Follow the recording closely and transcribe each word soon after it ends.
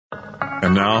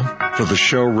And now, for the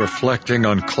show reflecting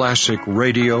on classic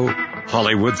radio,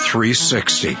 Hollywood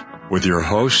 360, with your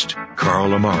host,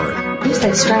 Carl Amari. Who's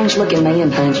that strange-looking man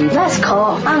behind you? That's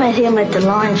Carl. I met him at the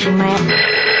laundromat.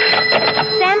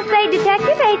 Sam Slade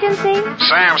Detective Agency.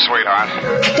 Sam, sweetheart.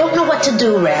 I don't know what to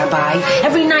do, Rabbi.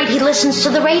 Every night he listens to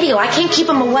the radio. I can't keep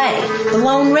him away. The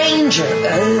Lone Ranger,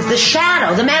 the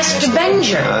Shadow, the Master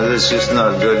Avenger. This is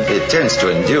not good. It tends to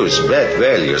induce bad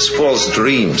values, false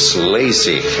dreams,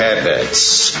 lazy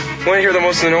habits. Want to hear the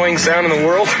most annoying sound in the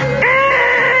world? Guys!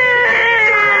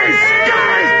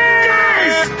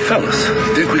 Fellas,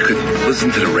 think we could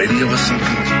listen to the radio or something?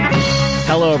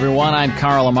 Hello, everyone. I'm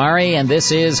Carl Amari, and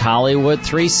this is Hollywood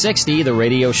 360, the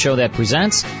radio show that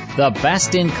presents the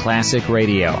best in classic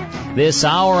radio. This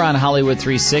hour on Hollywood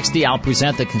 360, I'll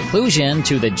present the conclusion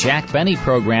to the Jack Benny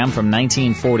program from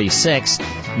 1946.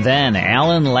 Then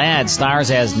Alan Ladd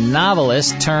stars as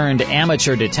novelist turned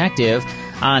amateur detective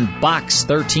on Box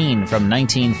 13 from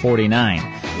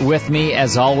 1949. With me,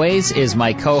 as always, is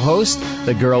my co-host,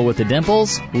 the girl with the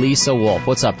dimples, Lisa Wolf.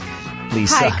 What's up,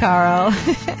 Lisa? Hi, Carl.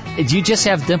 Did you just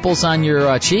have dimples on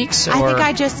your cheeks? Or I think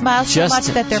I just smile so much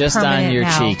that they're just permanent on your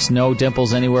now. cheeks. No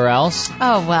dimples anywhere else?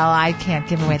 Oh, well, I can't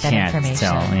give away that information.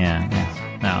 Can't tell. Yeah.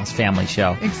 No, it's a family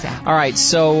show. Exactly. All right,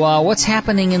 so what's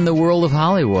happening in the world of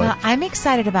Hollywood? Well, I'm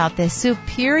excited about this.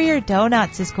 Superior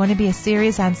Donuts is going to be a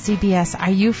series on CBS. Are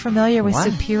you familiar with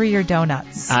Superior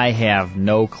Donuts? I have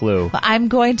no clue. Well, I'm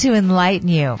going to enlighten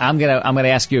you. I'm gonna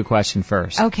ask you a question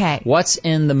first. Okay. What's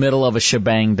in the middle of a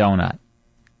shebang donut?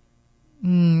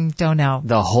 Don't know.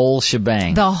 The whole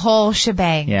shebang. The whole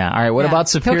shebang. Yeah. All right. What about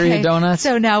Superior Donuts?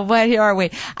 So now, what are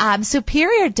we?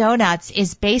 Superior Donuts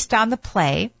is based on the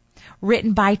play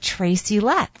written by Tracy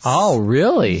Letts. Oh,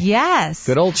 really? Yes.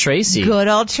 Good old Tracy. Good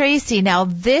old Tracy. Now,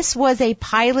 this was a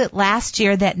pilot last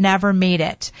year that never made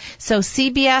it. So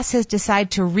CBS has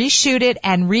decided to reshoot it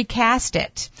and recast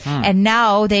it. And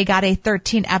now they got a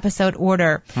 13-episode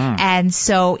order. And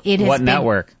so it has What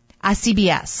network?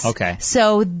 CBS. Okay.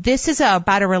 So this is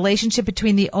about a relationship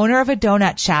between the owner of a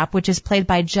donut shop, which is played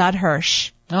by Judd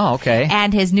Hirsch. Oh, okay.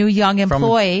 And his new young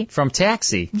employee. From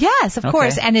Taxi. Yes, of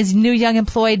course. And his new young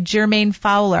employee, Jermaine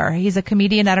Fowler. He's a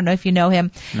comedian. I don't know if you know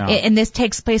him. No. And this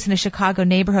takes place in a Chicago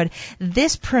neighborhood.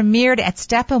 This premiered at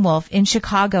Steppenwolf in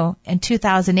Chicago in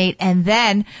 2008 and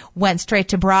then went straight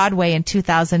to Broadway in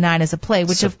 2009 as a play,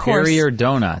 which Superior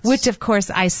Donuts. Which of course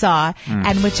I saw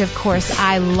and which of course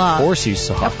I love. Of course you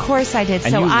saw. Of course I did.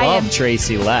 And you love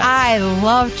Tracy Letts. I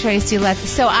love Tracy Letts.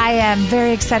 So I am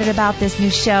very excited about this new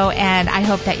show, and I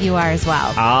hope that you are as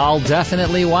well. I'll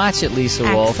definitely watch it, Lisa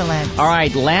Wolf. Excellent. All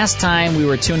right, last time we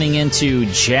were tuning into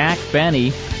Jack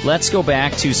Benny. Let's go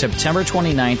back to September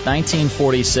 29th,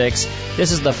 1946.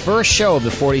 This is the first show of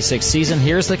the 46th season.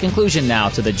 Here's the conclusion now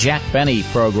to the Jack Benny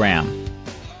program.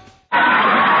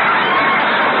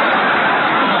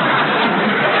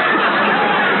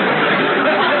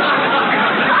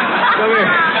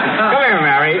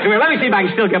 Let me see if I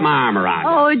can still get my arm around.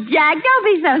 Oh, Jack, don't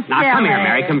be so silly. Now, come here,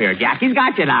 Mary. Come here. Jackie's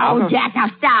got you now. Oh, Jack, now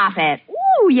stop it.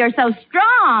 Ooh, you're so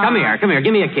strong. Come here.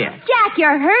 Give me a kiss. Jack,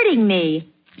 you're hurting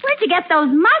me. Where'd you get those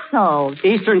muscles?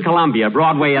 Eastern Columbia,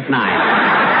 Broadway at 9.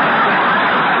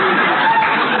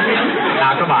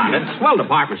 Now, come on. It's a swell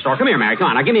department store. Come here, Mary. Come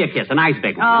on. Now, give me a kiss. A nice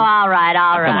big one. Oh, all right.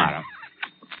 Come on.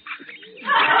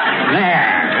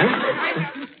 There.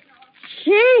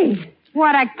 Gee,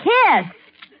 what a kiss.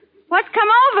 What's come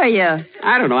over you?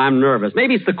 I don't know. I'm nervous.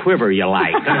 Maybe it's the quiver you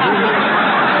like.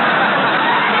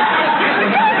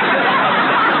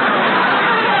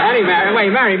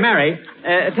 Anyway, Mary,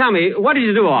 tell me, what did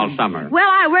you do all summer? Well,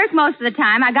 I worked most of the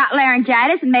time. I got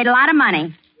laryngitis and made a lot of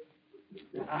money.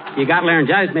 You got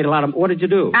laryngitis, made a lot of... What did you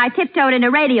do? I tiptoed into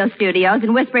radio studios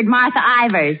and whispered Martha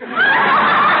Ivers.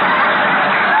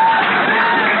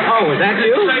 Oh, was that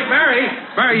you? Say,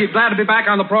 Mary, you glad to be back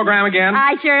on the program again?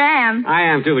 I sure am.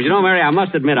 I am, too. But you know, Mary, I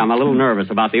must admit I'm a little nervous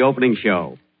about the opening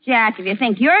show. Jack, if you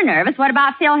think you're nervous, what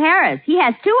about Phil Harris? He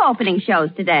has 2 opening shows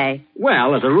today.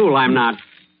 Well, as a rule, I'm not...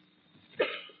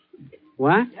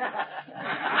 What?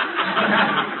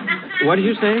 What did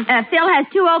you say? Phil has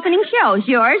 2 opening shows,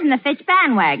 yours and the Fitch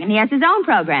Bandwagon. He has his own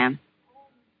program.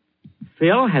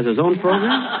 Phil has his own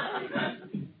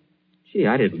program? Gee,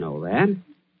 I didn't know that.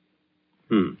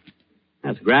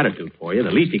 That's gratitude for you.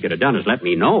 The least he could have done is let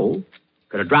me know.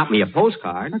 Could have dropped me a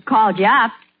postcard. Or called you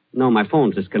up. No, my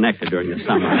phone's disconnected during the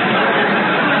summer.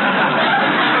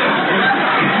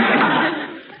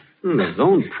 His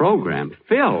own program.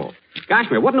 Phil. Gosh,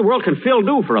 Mary, what in the world can Phil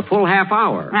do for a full half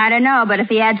hour? I don't know, but if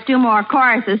he adds 2 more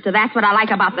choruses to That's What I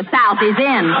Like About the South, he's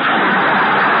in.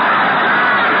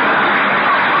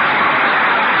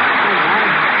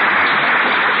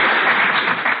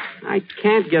 I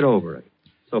can't get over it.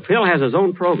 So Phil has his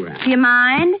own program. Do you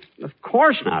mind? Of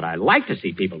course not. I like to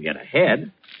see people get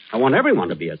ahead. I want everyone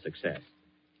to be a success.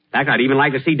 In fact, I'd even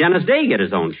like to see Dennis Day get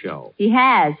his own show. He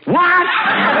has. What?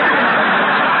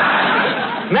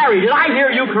 Mary, did I hear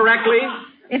you correctly?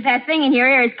 If that thing in your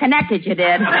ear is connected, you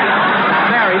did.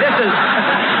 Mary,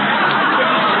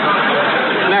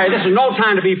 this is no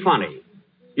time to be funny.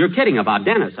 You're kidding about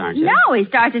Dennis, aren't you? No, he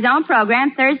starts his own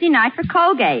program Thursday night for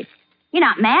Colgate. You're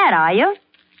not mad, are you?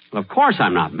 Well, of course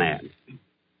I'm not mad.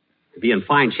 To be in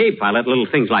fine shape if I let little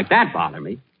things like that bother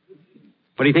me.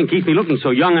 What do you think keeps me looking so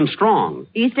young and strong?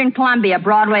 Eastern Columbia,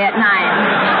 Broadway at 9.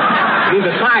 I mean,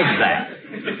 besides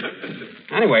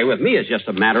that. Anyway, with me, it's just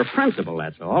a matter of principle,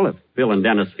 that's all. If Phil and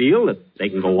Dennis feel that they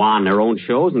can go on their own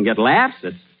shows and get laughs,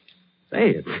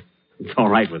 it's all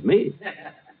right with me.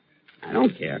 I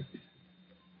don't care.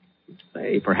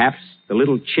 Say, perhaps the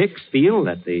little chicks feel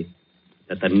that the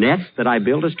nest that I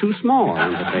built is too small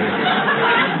and that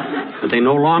they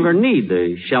no longer need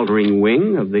the sheltering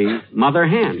wing of the mother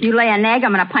hen. If you lay an egg,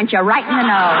 I'm going to punch you right in the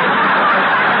nose.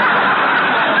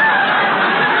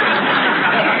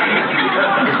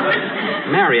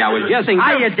 Mary, I was guessing...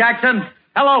 Hiya, Jackson.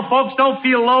 Hello, folks. Don't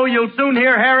feel low. You'll soon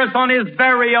hear Harris on his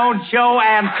very own show,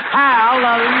 and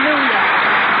hallelujah.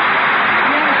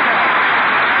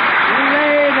 He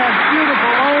laid a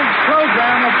beautiful old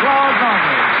program. Applause on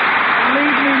me.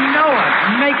 Leave me know it.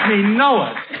 Make me know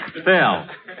it.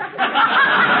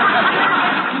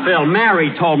 Phil,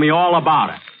 Mary told me all about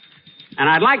it. And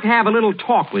I'd like to have a little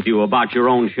talk with you about your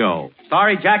own show.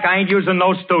 Sorry, Jack, I ain't using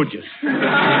no stooges.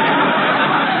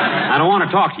 I don't want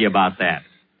to talk to you about that.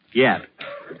 Yet.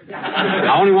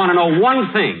 I only want to know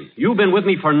one thing. You've been with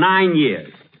me for 9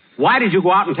 years. Why did you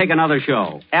go out and take another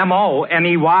show?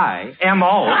 M-O-N-E-Y.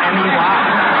 M-O-N-E-Y.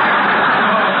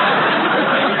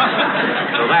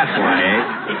 So that's why, eh?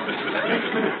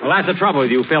 Well, that's the trouble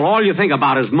with you, Phil. All you think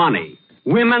about is money.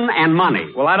 Women and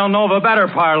money. Well, I don't know of a better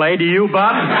parlay. Do you,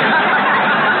 Bub?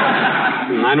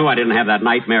 I knew I didn't have that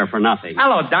nightmare for nothing.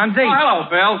 Hello, Donzie. Oh, hello,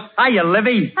 Phil. Hiya,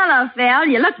 Livy. Hello, Phil.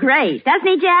 You look great. Doesn't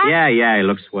he, Jack? Yeah, he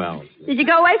looks swell. Did you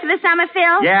go away for the summer,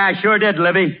 Phil? Yeah, I sure did,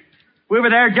 Livy. We were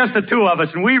there, just the two of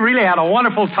us, and we really had a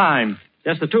wonderful time.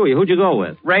 Just the two of you? Who'd you go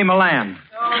with? Ray Milan.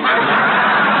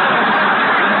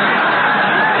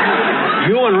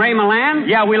 You and Ray Milan?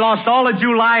 Yeah, we lost all of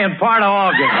July and part of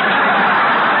August.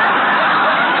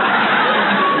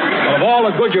 Well, of all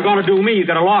the good you're going to do me, you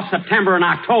could have lost September and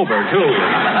October, too.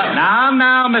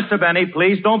 Now, Mr. Benny,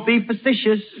 please don't be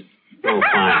facetious. Oh,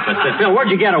 fine. But, Phil, where'd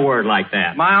you get a word like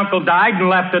that? My uncle died and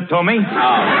left it to me.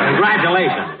 Oh,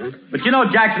 congratulations. But you know,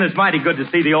 Jackson, it's mighty good to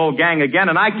see the old gang again,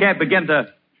 and I can't begin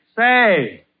to...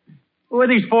 Say, who are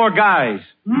these four guys?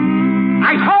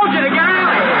 I told you to get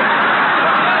out of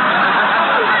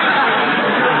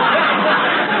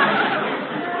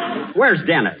here! Where's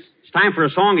Dennis? It's time for a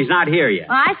song. He's not here yet.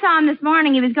 Well, I saw him this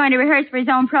morning. He was going to rehearse for his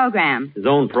own program. His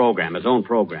own program.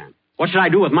 What should I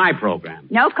do with my program?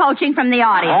 No coaching from the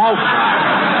audience. Oh,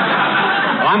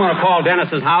 well, I'm going to call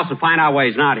Dennis's house and find out why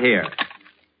he's not here.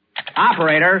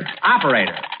 Operator.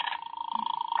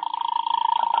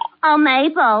 Oh,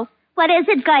 Mabel. What is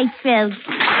it, Gatesfield?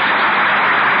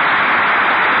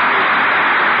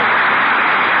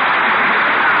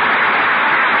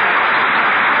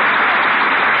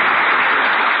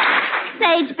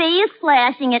 Sage B is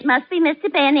flashing. It must be Mr.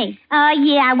 Benny. Oh,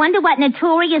 yeah. I wonder what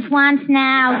Notorious wants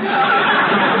now.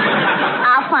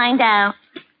 I'll find out.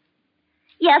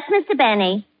 Yes, Mr.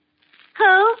 Benny.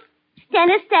 Who?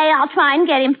 Dennis Day. I'll try and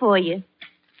get him for you.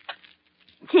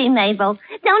 Gee, Mabel,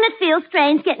 don't it feel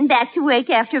strange getting back to work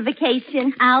after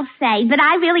vacation? I'll say, but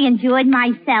I really enjoyed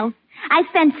myself. I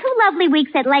spent 2 lovely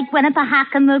weeks at Lake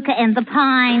Winnipesaukee and the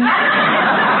Pines.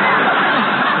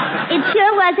 It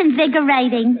sure was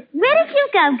invigorating. Where did you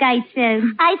go,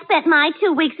 Gatesfield? I spent my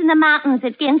 2 weeks in the mountains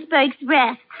at Ginsberg's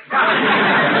Rest.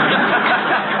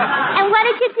 And what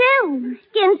did you do?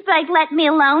 Ginsberg let me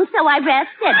alone, so I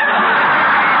rested.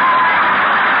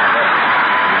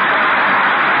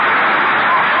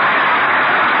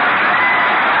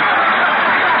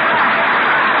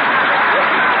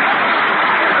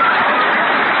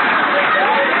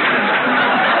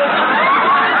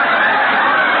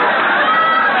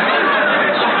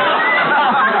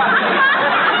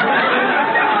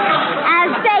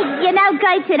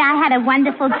 I had a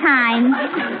wonderful time.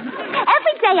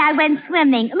 Every day I went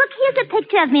swimming. Look, here's a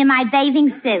picture of me in my bathing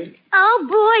suit. Oh,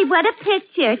 boy, what a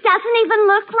picture. Doesn't even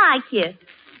look like you.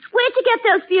 Where'd you get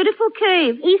those beautiful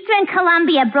curves? Eastern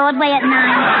Columbia, Broadway at 9.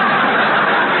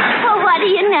 Oh, what do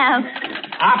you know?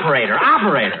 Operator.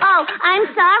 Oh, I'm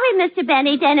sorry, Mr.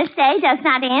 Benny. Dennis Day does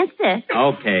not answer.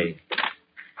 Okay.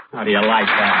 How do you like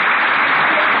that?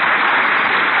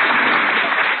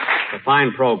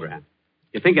 fine program.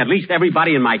 You'd think at least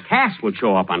everybody in my cast would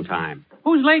show up on time.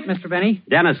 Who's late, Mr. Benny?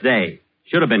 Dennis Day.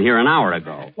 Should have been here an hour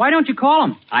ago. Why don't you call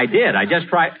him? I did. I just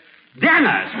tried.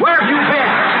 Dennis, where have you been?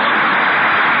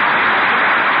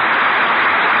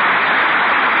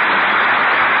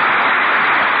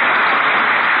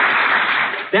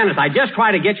 Dennis, I just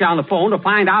tried to get you on the phone to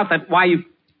find out that why you...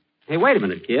 Hey, wait a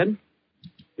minute, kid.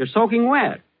 You're soaking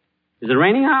wet. Is it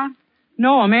raining out?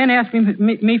 No, a man asked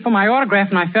me for my autograph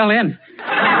and I fell in. You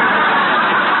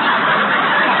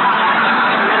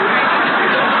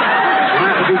don't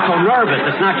have to be so nervous.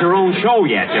 It's not your own show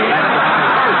yet, you know.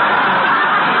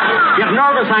 Get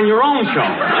nervous on your own show.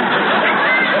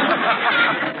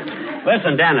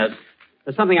 Listen, Dennis,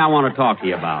 there's something I want to talk to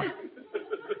you about.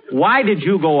 Why did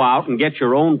you go out and get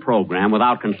your own program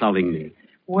without consulting me?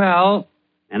 Well...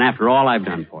 And after all I've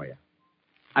done for you.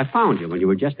 I found you when you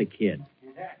were just a kid.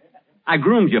 I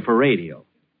groomed you for radio.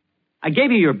 I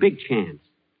gave you your big chance.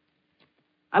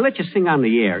 I let you sing on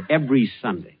the air every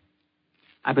Sunday.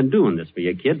 I've been doing this for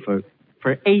you, kid, for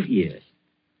 8 years.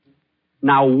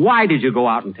 Now, why did you go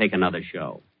out and take another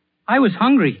show? I was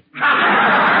hungry.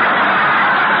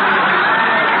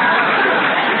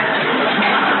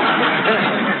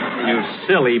 You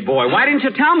silly boy. Why didn't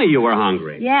you tell me you were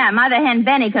hungry? Yeah, Mother Hen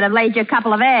Benny could have laid you a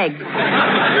couple of eggs.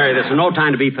 Mary, this is no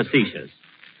time to be facetious.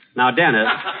 Now, Dennis,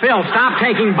 Phil, stop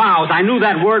taking bows. I knew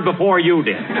that word before you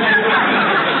did.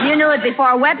 You knew it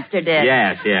before Webster did.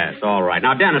 Yes, all right.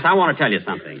 Now, Dennis, I want to tell you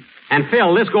something. And,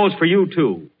 Phil, this goes for you,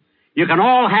 too. You can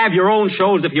all have your own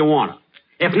shows if you want to.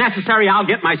 If necessary, I'll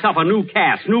get myself a new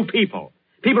cast, new people.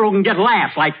 People who can get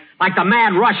laughs, like the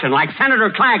Mad Russian, like Senator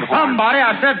Claghorn. Somebody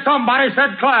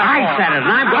said Claghorn. I said it,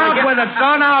 and I'm going to get... Out with it,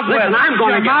 son, out with it. I'm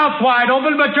going to get... Your mouth wide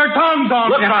open, but your tongue's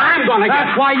on fire. I'm going to get...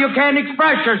 That's why you can't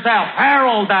express yourself.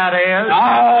 Harold, that is.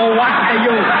 Oh, what's the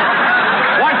use?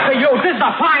 What's the use? This is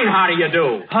a fine how do you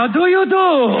do. How do you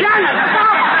do? Janet,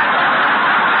 stop!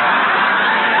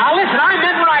 Now, listen, I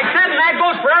meant what I said, and that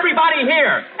goes for everybody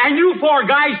here. And you four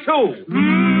guys, too.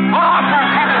 Oh, for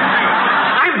heaven's sake.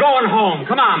 I'm going home.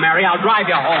 Come on, Mary. I'll drive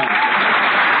you home.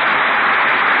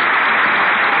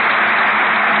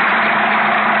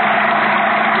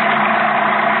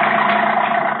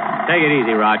 Take it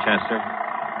easy, Rochester.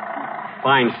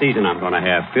 Fine season I'm going to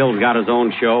have. Phil's got his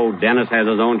own show. Dennis has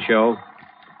his own show.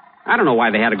 I don't know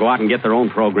why they had to go out and get their own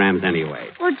programs anyway.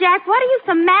 Well, Jack, what are you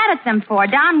so mad at them for?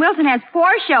 Don Wilson has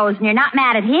 4 shows, and you're not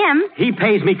mad at him. He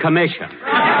pays me commission.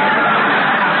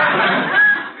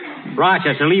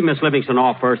 Rochester, leave Miss Livingstone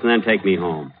off first and then take me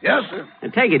home. Yes, sir.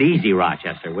 And take it easy,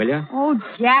 Rochester, will you? Oh,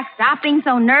 Jack, stop being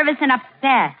so nervous and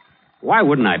upset. Why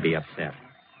wouldn't I be upset?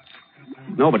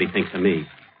 Nobody thinks of me.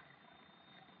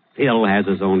 Phil has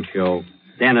his own show.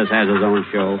 Dennis has his own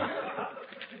show.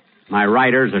 My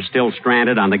writers are still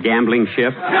stranded on the gambling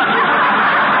ship.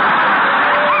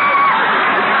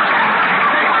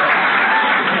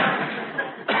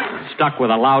 Stuck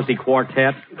with a lousy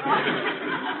quartet.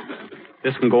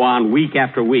 This can go on week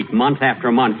after week, month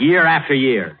after month, year after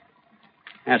year.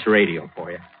 That's radio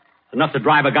for you. It's enough to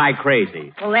drive a guy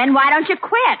crazy. Well, then why don't you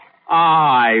quit?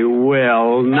 I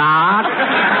will not.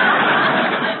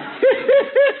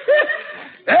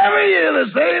 Every year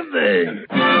the same thing.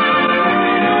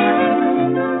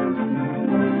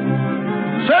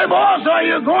 Say, boss, are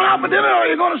you going out for dinner or are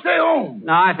you going to stay home?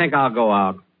 No, I think I'll go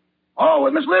out. Oh,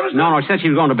 with Miss Livingstone? No, she said she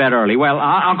was going to bed early. Well,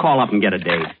 I'll call up and get a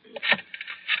date.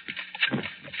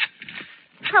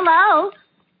 Hello?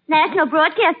 National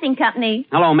Broadcasting Company.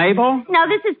 Hello, Mabel? No,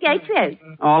 this is Gertrude.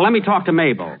 Oh, let me talk to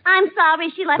Mabel. I'm sorry,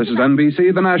 she left This is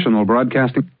NBC, the National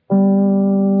Broadcasting...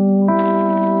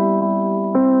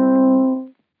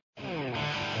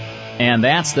 And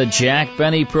that's the Jack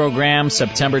Benny program,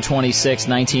 September 26,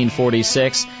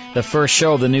 1946. The first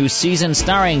show of the new season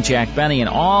starring Jack Benny and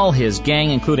all his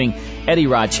gang, including Eddie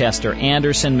Rochester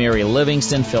Anderson, Mary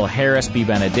Livingstone, Phil Harris, Bea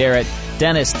Benaderet,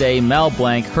 Dennis Day, Mel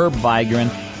Blanc, Herb Vigran,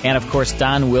 and, of course,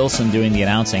 Don Wilson doing the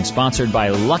announcing, sponsored by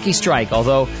Lucky Strike,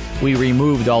 although we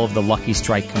removed all of the Lucky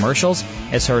Strike commercials,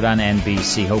 as heard on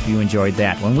NBC. Hope you enjoyed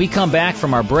that. When we come back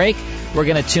from our break, we're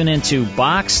going to tune into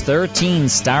Box 13,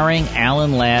 starring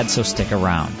Alan Ladd, so stick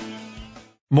around.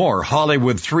 More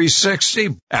Hollywood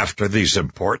 360 after these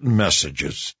important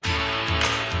messages.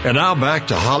 And now back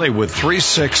to Hollywood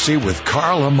 360 with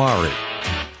Carl Amari.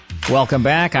 Welcome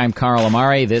back. I'm Carl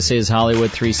Amari. This is Hollywood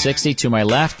 360. To my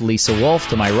left, Lisa Wolf.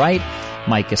 To my right,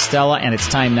 Mike Costello, and it's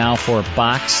time now for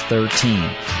Box 13.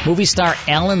 Movie star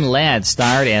Alan Ladd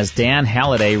starred as Dan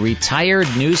Halliday, retired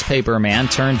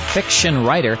newspaperman turned fiction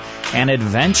writer and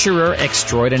adventurer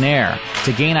extraordinaire.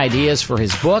 To gain ideas for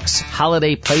his books,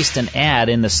 Halliday placed an ad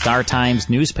in the Star-Times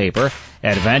newspaper.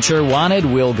 Adventure wanted,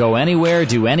 will go anywhere,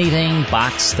 do anything,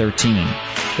 Box 13.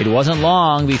 It wasn't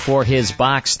long before his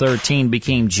Box 13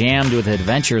 became jammed with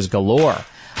adventures galore.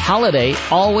 Halliday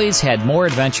always had more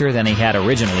adventure than he had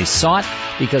originally sought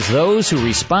because those who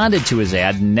responded to his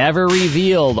ad never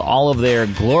revealed all of their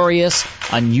glorious,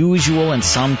 unusual, and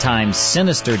sometimes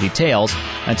sinister details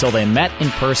until they met in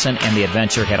person and the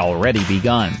adventure had already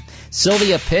begun.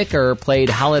 Sylvia Picker played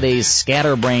Halliday's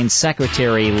scatterbrained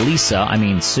secretary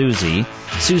Susie.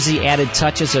 Susie added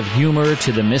touches of humor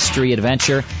to the mystery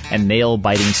adventure and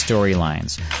nail-biting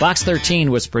storylines. Box 13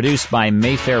 was produced by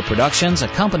Mayfair Productions, a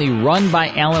company run by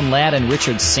Alan Ladd and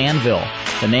Richard Sandville.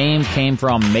 The name came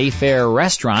from Mayfair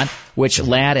Restaurant, which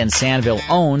Ladd and Sandville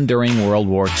owned during World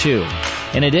War II.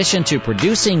 In addition to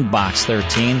producing Box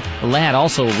 13, Ladd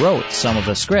also wrote some of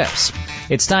the scripts.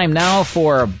 It's time now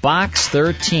for Box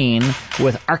 13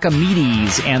 with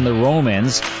Archimedes and the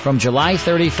Romans from July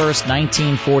 31st,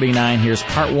 1949. Here's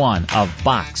part one of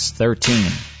Box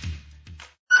 13.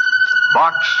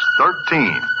 Box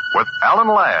 13 with Alan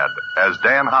Ladd as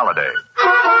Dan Halliday.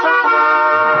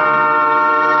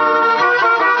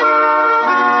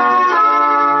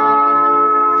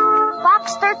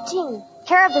 Box 13,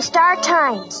 care of the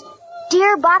Star-Times.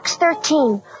 Dear Box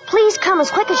 13, please come as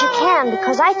quick as you can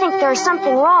because I think there's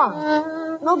something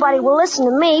wrong. Nobody will listen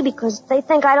to me because they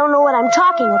think I don't know what I'm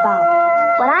talking about.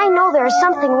 But I know there's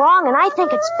something wrong and I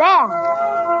think it's bad.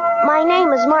 My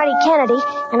name is Marty Kennedy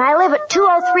and I live at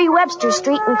 203 Webster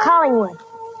Street in Collingwood.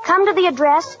 Come to the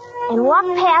address and walk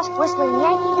past whistling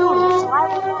Yankee Doodle.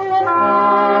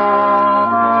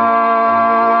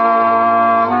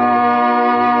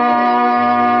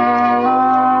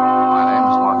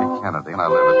 And I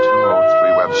live at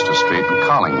 203 Webster Street in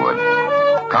Collingwood.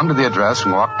 Come to the address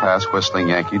and walk past whistling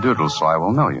Yankee Doodle so I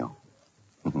will know you.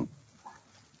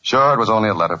 Sure, it was only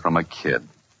a letter from a kid.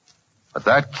 But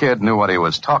that kid knew what he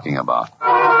was talking about. But,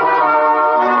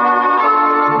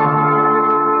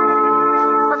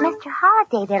 Mr.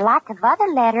 Halliday, there are lots of other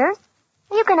letters.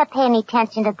 Are you going to pay any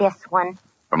attention to this one?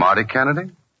 From Marty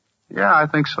Kennedy? Yeah, I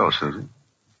think so, Susie.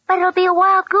 But it'll be a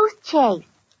wild goose chase.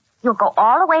 You'll go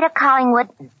all the way to Collingwood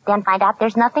and then find out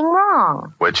there's nothing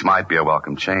wrong. Which might be a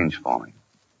welcome change for me.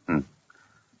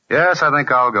 Yes, I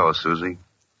think I'll go, Susie.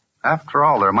 After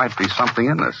all, there might be something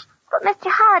in this. But,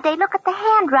 Mr. Halliday, look at the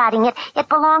handwriting. It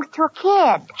belongs to a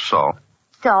kid. So?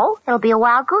 So, it'll be a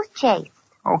wild goose chase.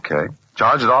 Okay.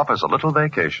 Charge it off as a little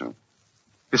vacation.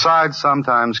 Besides,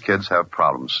 sometimes kids have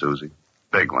problems, Susie.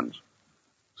 Big ones.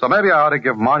 So maybe I ought to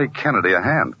give Marty Kennedy a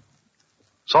hand.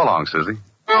 So long, Susie.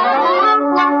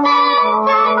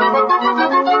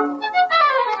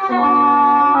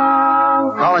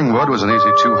 Collingwood was an easy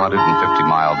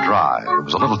 250-mile drive. It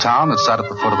was a little town that sat at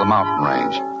the foot of the mountain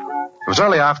range. It was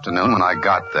early afternoon when I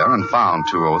got there and found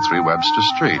 203 Webster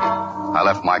Street. I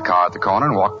left my car at the corner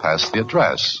and walked past the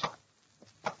address.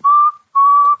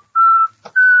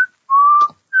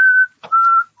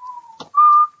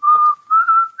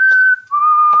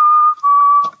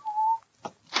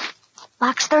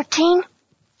 Box 13?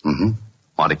 Mm-hmm.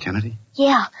 Marty Kennedy?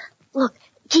 Yeah. Look,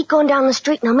 keep going down the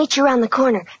street and I'll meet you around the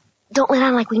corner. Don't let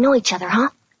on like we know each other, huh?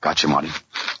 Gotcha, Marty.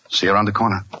 See you around the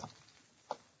corner.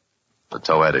 The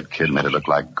tow-headed kid made it look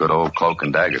like good old cloak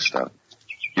and dagger stuff.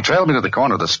 He trailed me to the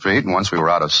corner of the street, and once we were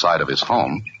out of sight of his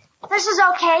home... This is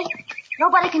okay.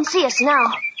 Nobody can see us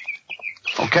now.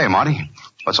 Okay, Marty.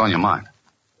 What's on your mind?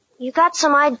 You got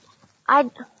some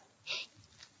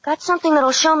got something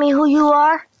that'll show me who you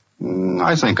are?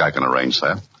 I think I can arrange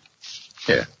that.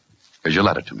 Here's your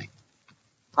letter to me.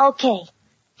 Okay.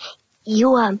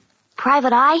 You,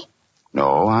 private eye?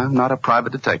 No, I'm not a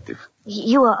private detective.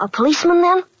 You a policeman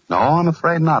then? No, I'm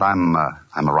afraid not. I'm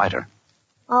a writer.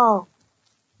 Oh.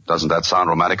 Doesn't that sound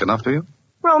romantic enough to you?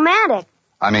 Romantic?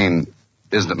 I mean,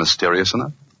 isn't it mysterious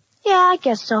enough? Yeah, I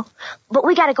guess so. But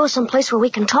we gotta go someplace where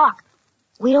we can talk.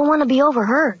 We don't want to be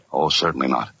overheard. Oh, certainly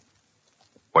not.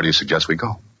 Where do you suggest we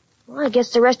go? Well, I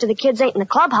guess the rest of the kids ain't in the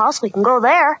clubhouse. We can go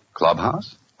there.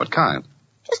 Clubhouse? What kind?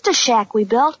 Just a shack we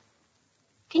built.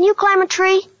 Can you climb a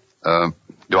tree?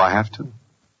 Do I have to?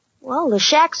 Well, the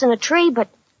shack's in a tree, but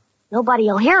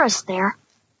nobody'll hear us there.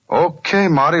 Okay,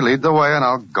 Marty, lead the way and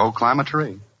I'll go climb a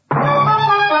tree.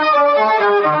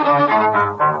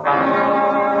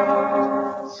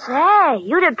 Say,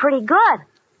 you did pretty good.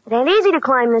 It ain't easy to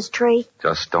climb this tree.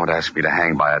 Just don't ask me to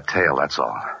hang by a tail, that's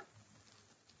all.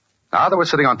 Now that we're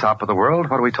sitting on top of the world,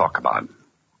 what do we talk about?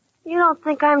 You don't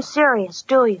think I'm serious,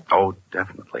 do you? Oh,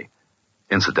 definitely.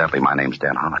 Incidentally, my name's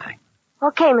Dan Holliday.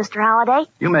 Okay, Mr. Holliday.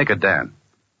 You make it Dan.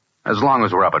 As long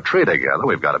as we're up a tree together,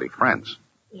 we've got to be friends.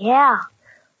 Yeah.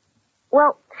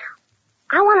 Well,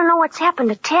 I want to know what's happened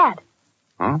to Ted.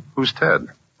 Huh? Who's Ted?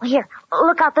 Well, here,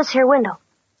 look out this here window.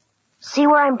 See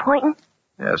where I'm pointing?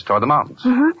 Yes, toward the mountains.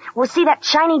 Mm-hmm. Well, see that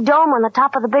shiny dome on the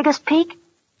top of the biggest peak?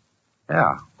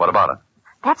 Yeah. What about it?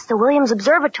 That's the Williams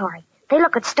Observatory. They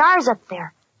look at stars up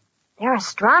there. They're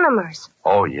astronomers.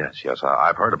 Oh, yes.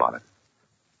 I've heard about it.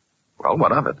 Well,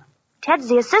 what of it? Ted's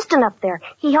the assistant up there.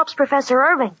 He helps Professor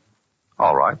Irving.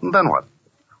 All right, and then what?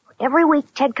 Every week,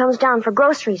 Ted comes down for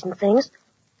groceries and things.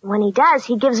 And when he does,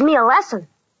 he gives me a lesson.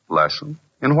 Lesson?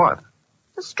 In what?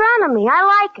 Astronomy.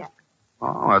 I like it.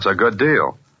 Oh, that's a good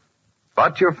deal.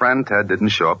 But your friend Ted didn't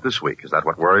show up this week. Is that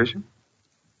what worries you?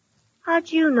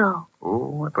 How'd you know?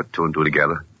 Oh, I put two and two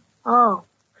together. Oh.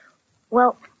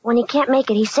 Well, when he can't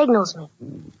make it, he signals me.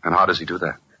 And how does he do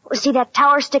that? Well, see that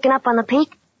tower sticking up on the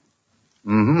peak?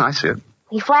 Mm-hmm, I see it.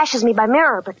 He flashes me by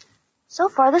mirror, but so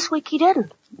far this week he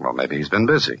didn't. Well, maybe he's been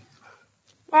busy.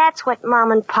 That's what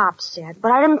Mom and Pop said,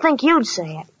 but I didn't think you'd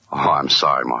say it. Oh, I'm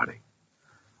sorry, Marty.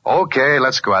 Okay,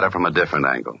 let's go at it from a different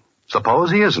angle. Suppose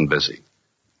he isn't busy.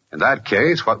 In that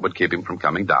case, what would keep him from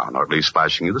coming down, or at least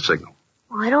flashing you the signal?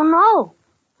 Well, I don't know.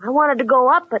 I wanted to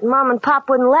go up, but Mom and Pop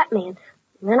wouldn't let me.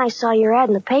 And then I saw your ad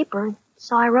in the paper,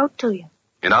 so I wrote to you.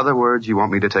 In other words, you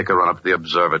want me to take a run up to the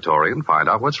observatory and find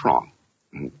out what's wrong.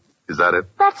 Is that it?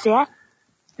 That's it.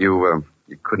 You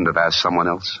couldn't have asked someone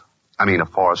else? I mean, a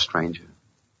forest stranger?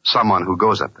 Someone who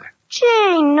goes up there?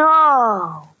 Gee,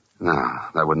 no. No,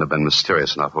 that wouldn't have been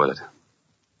mysterious enough, would it?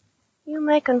 You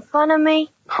making fun of me?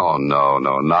 Oh, no,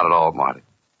 not at all, Marty.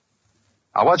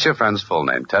 Now, what's your friend's full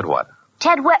name? Ted what?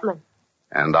 Ted Whitman.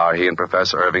 And are he and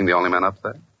Professor Irving the only men up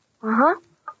there? Uh-huh.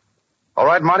 All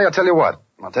right, Marty, I'll tell you what.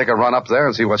 I'll take a run up there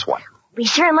and see what's what. Be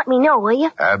sure and let me know, will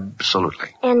you? Absolutely.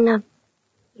 And,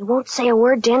 you won't say a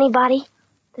word to anybody?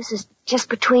 This is just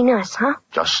between us, huh?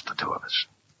 Just the two of us.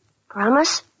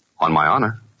 Promise? On my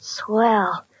honor.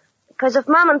 Swell. Because if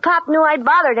Mom and Pop knew I'd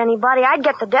bothered anybody, I'd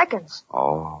get the dickens.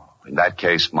 Oh, in that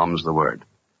case, mum's the word.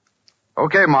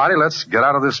 Okay, Marty, let's get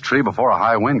out of this tree before a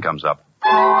high wind comes up.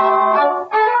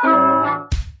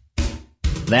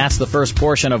 That's the first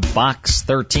portion of Box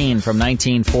 13 from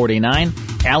 1949.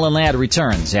 Alan Ladd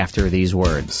returns after these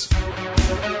words.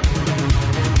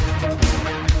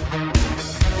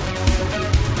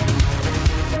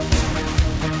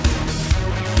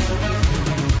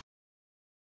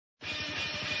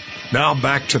 Now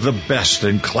back to the best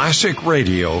in classic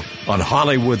radio on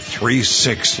Hollywood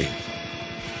 360.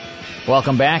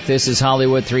 Welcome back. This is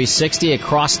Hollywood 360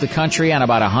 across the country on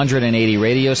about 180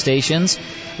 radio stations.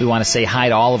 We want to say hi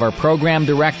to all of our program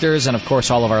directors and, of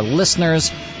course, all of our listeners.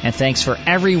 And thanks for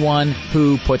everyone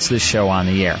who puts this show on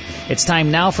the air. It's time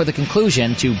now for the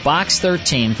conclusion to Box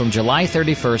 13 from July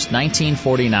 31st,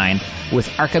 1949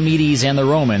 with Archimedes and the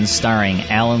Romans starring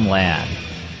Alan Ladd.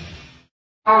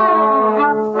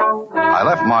 I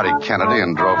left Marty Kennedy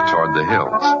and drove toward the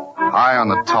hills. High on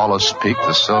the tallest peak,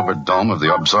 the silver dome of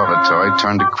the observatory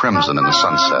turned to crimson in the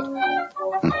sunset.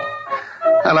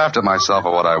 I laughed at myself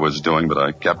at what I was doing, but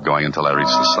I kept going until I reached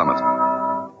the summit.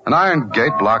 An iron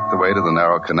gate blocked the way to the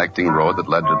narrow connecting road that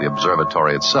led to the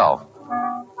observatory itself.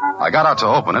 I got out to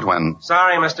open it when...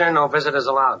 Sorry, mister. No visitors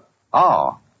allowed.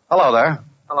 Oh, hello there.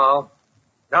 Hello.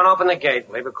 Don't open the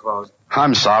gate. Leave it closed.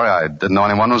 I'm sorry. I didn't know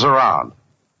anyone was around.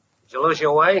 Did you lose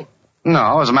your way?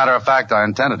 No, as a matter of fact, I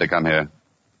intended to come here.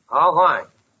 Oh, why?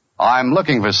 I'm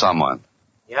looking for someone.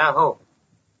 Yeah, who?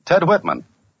 Ted Whitman.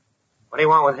 What do you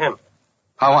want with him?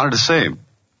 I wanted to see him.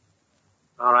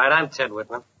 All right, I'm Ted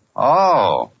Whitman.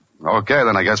 Oh, okay,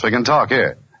 then I guess we can talk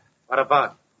here. What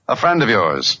about? A friend of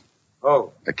yours.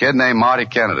 Who? A kid named Marty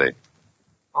Kennedy.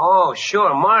 Oh,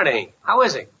 sure, Marty. How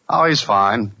is he? Oh, he's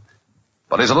fine.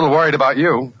 But he's a little worried about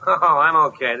you. Oh, I'm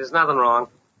okay. There's nothing wrong.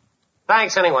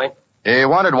 Thanks, anyway. He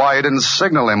wondered why you didn't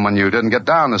signal him when you didn't get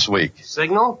down this week.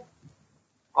 Signal?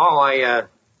 Oh, I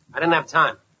didn't have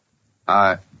time.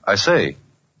 I see.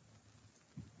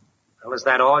 Well, is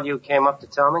that all you came up to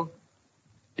tell me?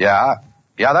 Yeah,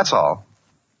 that's all.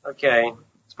 Okay.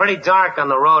 It's pretty dark on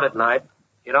the road at night.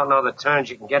 If you don't know the turns,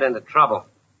 you can get into trouble.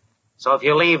 So if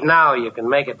you leave now, you can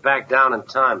make it back down in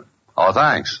time. Oh,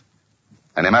 thanks.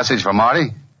 Any message for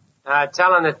Marty?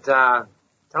 Tell him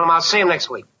I'll see him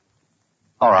next week.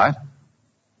 All right.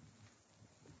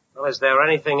 Well, is there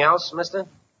anything else, mister?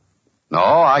 No,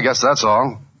 I guess that's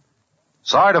all.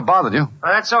 Sorry to bother you.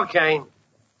 That's okay.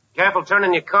 Careful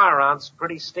turning your car around. It's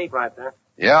pretty steep right there.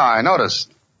 Yeah, I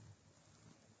noticed.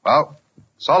 Well,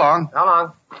 so long. So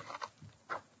long.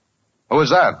 Who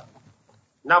was that?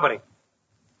 Nobody.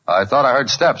 I thought I heard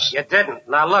steps. You didn't.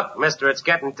 Now look, mister, it's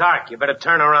getting dark. You better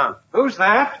turn around. Who's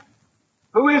that?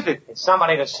 Who is it? It's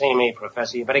somebody to see me,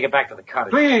 Professor. You better get back to the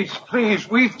cottage. Please,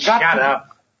 we've got Shut up.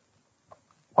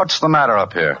 What's the matter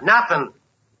up here? Nothing.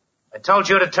 I told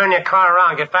you to turn your car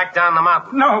around. Get back down the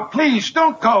mountain. No, please,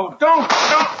 don't go. Don't.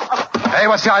 Hey,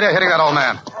 what's the idea of hitting that old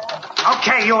man?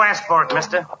 Okay, you asked for it,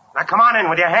 mister. Now come on in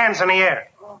with your hands in the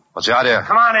air. What's the idea?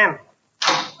 Come on in.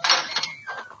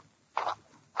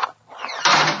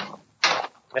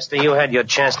 Mister, you had your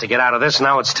chance to get out of this.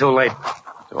 Now it's too late.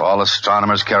 Do all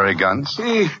astronomers carry guns?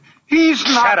 He's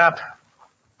not... Shut up.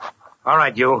 All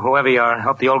right, you, whoever you are,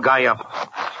 help the old guy up.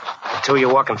 The two of you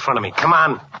walk in front of me. Come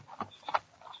on.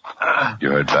 You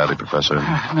hurt badly, Professor?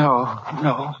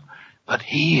 No. But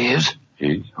he is.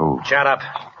 He? Who? Shut up.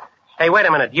 Hey, wait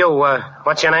a minute. You,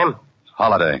 what's your name?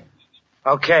 Holiday.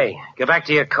 Okay. Get back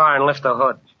to your car and lift the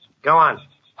hood. Go on.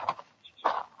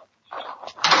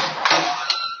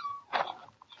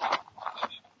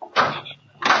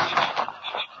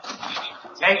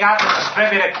 Take out the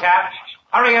distributor cap.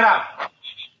 Hurry it up.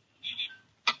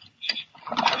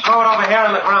 Throw it over here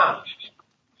on the ground.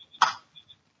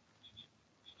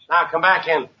 Now, come back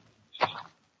in.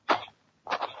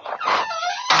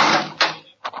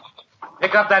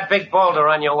 Pick up that big boulder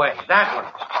on your way. That one.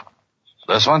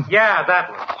 This one? Yeah, that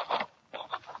one.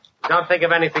 Don't think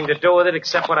of anything to do with it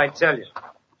except what I tell you.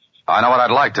 I know what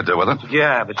I'd like to do with it.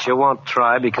 Yeah, but you won't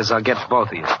try because I'll get both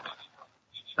of you.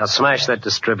 Now smash that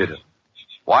distributor.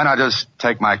 Why not just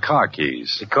take my car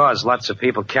keys? Because lots of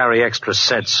people carry extra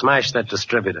sets. Smash that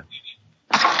distributor.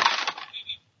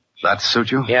 That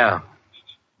suit you? Yeah.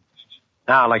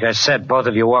 Now, like I said, both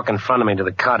of you walk in front of me to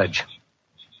the cottage.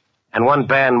 And one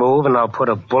bad move, and I'll put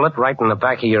a bullet right in the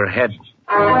back of your head.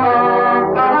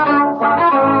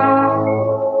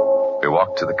 We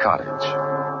walked to the cottage.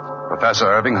 Professor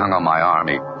Irving hung on my arm.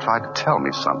 He tried to tell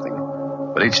me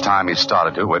something. But each time he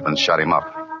started to, Whitman shut him up.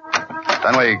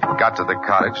 Then we got to the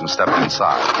cottage and stepped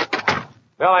inside.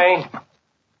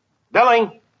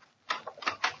 Billy!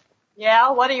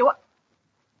 Yeah, what do you want?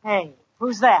 Hey,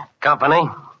 who's that? Company.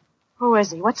 Who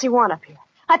is he? What's he want up here?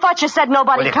 I thought you said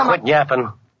nobody come up. Quit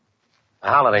yapping.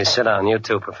 Holiday, sit down. You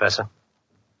too, Professor.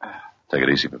 Take it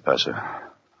easy, Professor.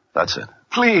 That's it.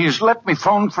 Please, let me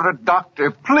phone for a doctor,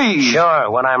 please.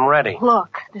 Sure, when I'm ready.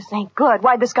 Look, this ain't good.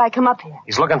 Why'd this guy come up here?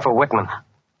 He's looking for Whitman.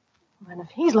 And if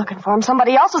he's looking for him,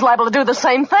 somebody else is liable to do the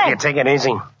same thing. You take it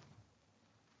easy.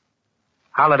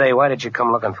 Holiday, why did you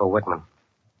come looking for Whitman?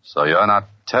 So you're not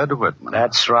Ted Whitman?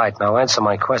 That's right. Now answer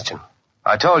my question.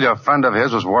 I told you a friend of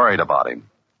his was worried about him.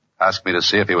 Asked me to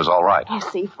see if he was all right. You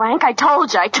see, Frank, I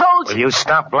told you. Will you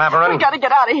stop blabbering? We gotta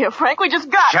get out of here, Frank. We just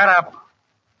got... Shut up.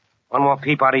 One more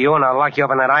peep out of you and I'll lock you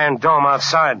up in that iron dome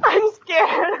outside. I'm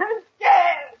scared.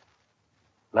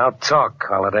 Now talk,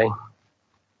 Holiday.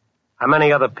 How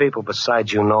many other people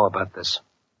besides you know about this?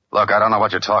 Look, I don't know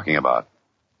what you're talking about.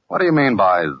 What do you mean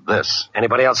by this?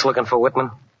 Anybody else looking for Whitman?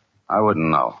 I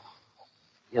wouldn't know.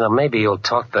 You know, maybe you'll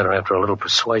talk better after a little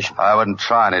persuasion. I wouldn't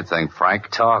try anything, Frank.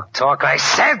 Talk, I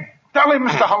said! Tell him,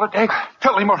 Mr. Holiday.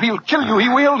 Tell him or he'll kill you. He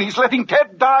will. He's letting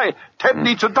Ted die. Ted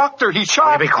needs a doctor. He's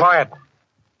shot. Will you be quiet?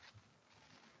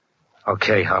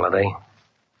 Okay, Holiday.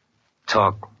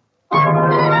 Talk.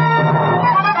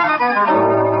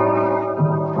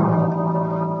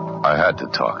 I had to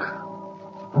talk.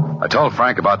 I told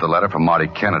Frank about the letter from Marty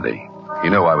Kennedy. He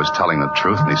knew I was telling the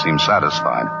truth, and he seemed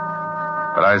satisfied.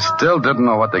 But I still didn't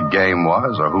know what the game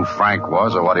was, or who Frank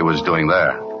was, or what he was doing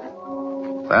there.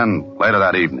 Then, later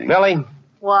that evening... Billy?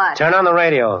 What? Turn on the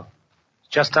radio. It's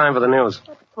just time for the news.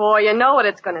 Boy, you know what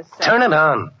it's gonna say. Turn it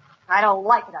on. I don't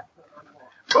like it up here.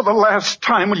 For the last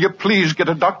time, will you please get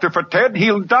a doctor for Ted?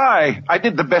 He'll die. I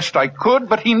did the best I could,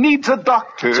 but he needs a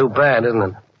doctor. Too bad, isn't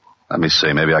it? Let me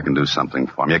see. Maybe I can do something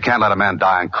for him. You can't let a man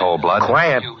die in cold blood.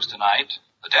 Quiet. News tonight.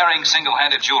 The daring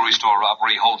single-handed jewelry store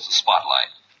robbery holds the spotlight.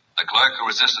 The clerk who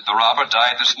resisted the robber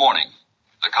died this morning.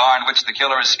 The car in which the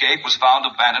killer escaped was found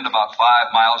abandoned about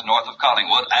 5 miles north of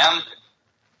Collingwood,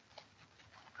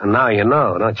 And now you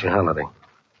know, don't you, Holiday?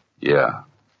 Yeah.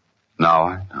 Now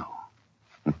I know.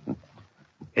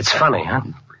 It's funny, huh?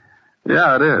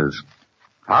 Yeah, it is.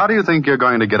 How do you think you're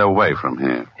going to get away from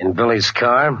here? In Billy's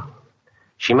car.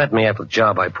 She met me after the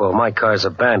job I pulled. My car's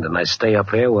abandoned. I stay up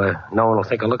here where no one will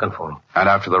think of looking for me. And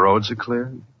after the roads are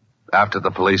cleared? After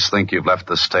the police think you've left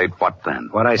the state, what then?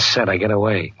 What I said, I get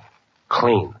away.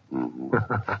 Clean. Mm-hmm.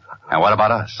 And what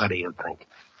about us? What do you think?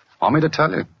 Want me to tell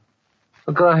you?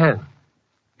 Well, go ahead.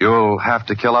 You'll have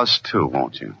to kill us too,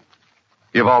 won't you?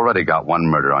 You've already got one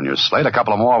murder on your slate. A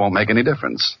couple of more won't make any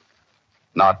difference.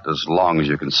 Not as long as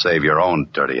you can save your own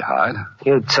dirty hide.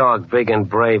 You talk big and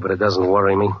brave, but it doesn't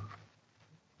worry me.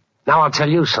 Now I'll tell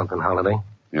you something, Holiday.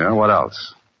 Yeah, what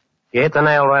else? You hit the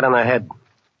nail right on the head.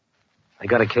 I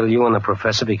gotta kill you and the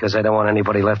professor because I don't want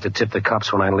anybody left to tip the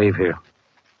cops when I leave here.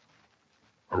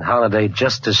 And Holiday,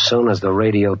 just as soon as the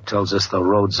radio tells us the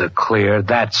roads are clear,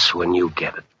 that's when you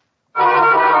get it.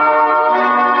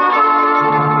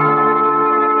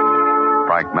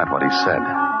 Frank meant what he said.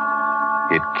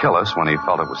 He'd kill us when he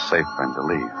felt it was safe for him to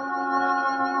leave.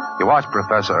 He watched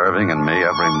Professor Irving and me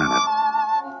every minute.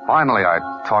 Finally,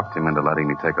 I talked him into letting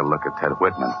me take a look at Ted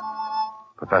Whitman.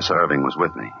 Professor Irving was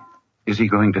with me. Is he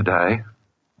going to die?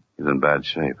 He's in bad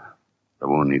shape. The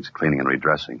wound needs cleaning and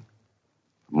redressing.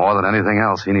 More than anything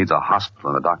else, he needs a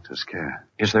hospital and a doctor's care.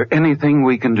 Is there anything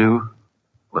we can do?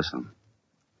 Listen,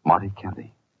 Marty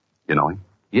Kennedy. You know him?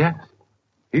 Yes.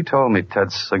 He told me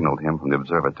Ted signaled him from the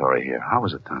observatory here. How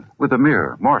was it done? With a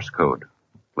mirror, Morse code.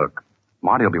 Look,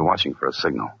 Marty will be watching for a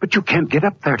signal. But you can't get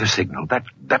up there to signal. That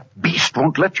beast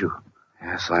won't let you.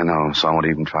 Yes, I know, so I won't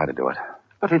even try to do it.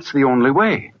 But it's the only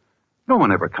way. No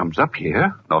one ever comes up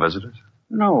here. No visitors?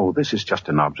 No, this is just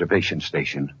an observation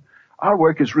station. Our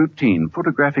work is routine,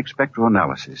 photographic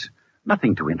spectroanalysis.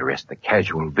 Nothing to interest the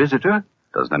casual visitor.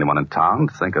 Doesn't anyone in town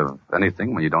think of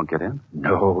anything when you don't get in?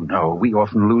 No. We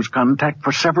often lose contact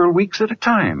for several weeks at a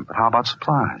time. But how about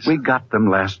supplies? We got them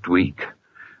last week.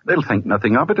 They'll think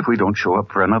nothing of it if we don't show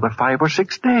up for another 5 or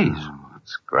 6 days. Oh,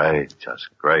 that's great, just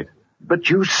great. But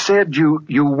you said you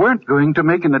weren't going to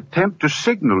make an attempt to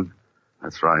signal.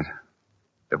 That's right.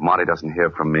 If Marty doesn't hear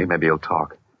from me, maybe he'll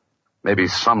talk. Maybe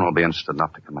someone will be interested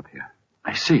enough to come up here.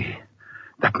 I see.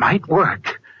 That might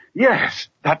work. Yes,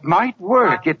 that might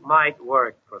work. It might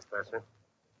work, Professor.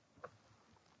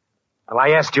 Well, I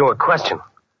asked you a question.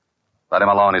 Let him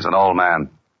alone. He's an old man.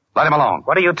 Let him alone.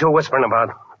 What are you two whispering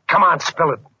about? Come on,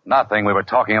 spill it. Nothing. We were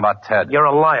talking about Ted. You're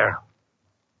a liar.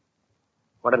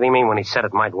 What did he mean when he said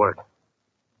it might work?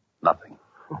 Nothing.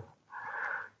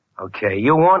 Okay,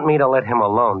 you want me to let him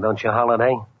alone, don't you,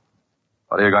 Holiday?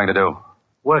 What are you going to do?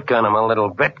 Work on him a little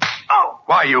bit. Oh!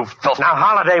 Why, you filth... Now,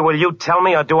 Holiday, will you tell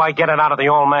me, or do I get it out of the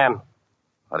old man?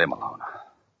 Let him alone.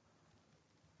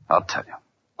 I'll tell you.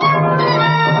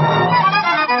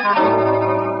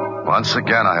 Once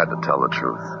again, I had to tell the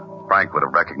truth. Frank would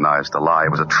have recognized the lie. He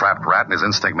was a trapped rat, and his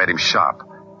instinct made him sharp.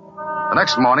 The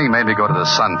next morning, he made me go to the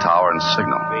sun tower and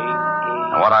signal.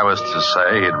 And what I was to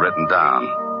say, he'd written down.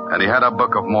 And he had a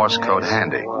book of Morse code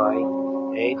handy.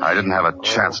 I didn't have a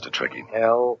chance to trick him.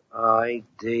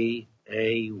 Lidayhere.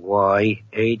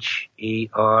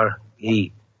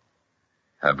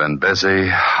 Have been busy.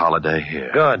 Holiday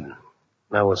here. Good.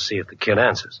 Now we'll see if the kid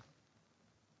answers.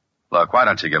 Look, why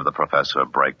don't you give the professor a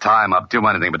break? Tie him up, do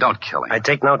anything, but don't kill him. I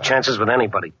take no chances with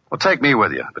anybody. Well, take me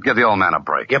with you, but give the old man a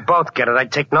break. You both get it. I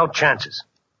take no chances.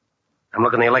 I'm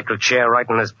looking the electric chair right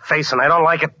in his face, and I don't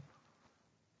like it.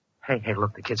 Hey,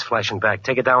 look, the kid's flashing back.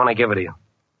 Take it down when I give it to you.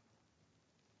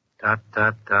 Dot,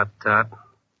 dot, dot, dot.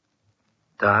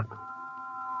 Dot.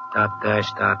 Dot,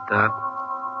 dash, dot, dot.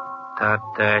 Dot,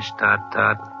 dash, dot,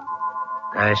 dot.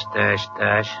 Dash, dash,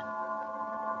 dash.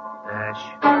 Dash.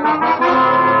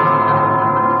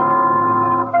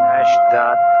 Dash,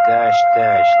 dot, dash,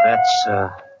 dash.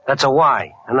 That's a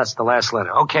Y, and that's the last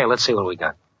letter. Okay, let's see what we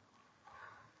got.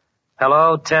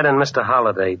 Hello, Ted and Mr.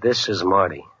 Holiday. This is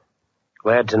Marty.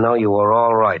 Glad to know you are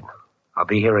all right. I'll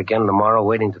be here again tomorrow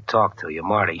waiting to talk to you,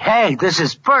 Marty. Hey, this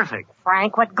is perfect.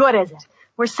 Frank, what good is it?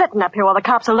 We're sitting up here while the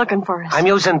cops are looking for us. I'm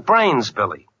using brains,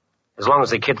 Billy. As long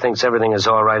as the kid thinks everything is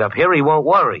all right up here, he won't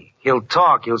worry. He'll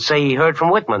talk. He'll say he heard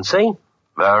from Whitman, see?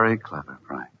 Very clever,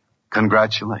 Frank.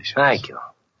 Congratulations. Thank you.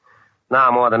 Now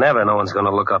more than ever, no one's going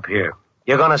to look up here.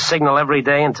 You're going to signal every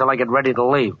day until I get ready to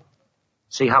leave.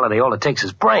 See, Holiday, all it takes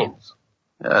is brains.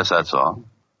 Yes, that's all.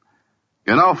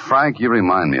 You know, Frank, you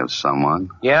remind me of someone.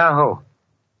 Yeah, who?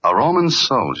 A Roman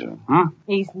soldier.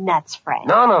 He's nuts, Frank.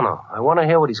 No. I want to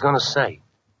hear what he's going to say.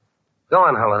 Go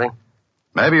on, Holiday.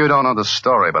 Maybe you don't know the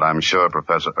story, but I'm sure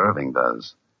Professor Irving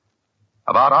does.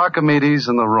 About Archimedes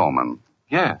and the Roman.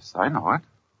 Yes, I know it.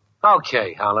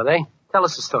 Okay, Holiday. Tell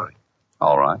us the story.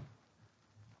 All right.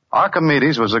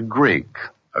 Archimedes was a Greek,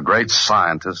 a great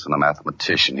scientist and a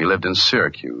mathematician. He lived in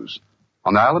Syracuse,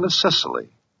 on the island of Sicily.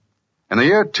 In the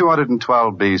year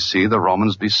 212 B.C., the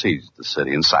Romans besieged the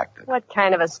city and sacked it. What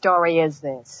kind of a story is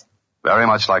this? Very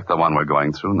much like the one we're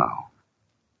going through now.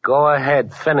 Go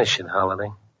ahead, finish it, Holiday.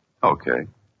 Okay.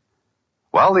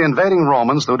 Well, the invading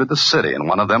Romans looted the city, and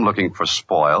one of them, looking for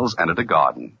spoils, entered a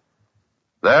garden.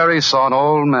 There he saw an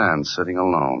old man sitting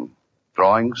alone,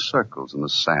 drawing circles in the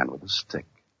sand with a stick.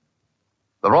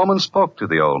 The Romans spoke to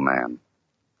the old man,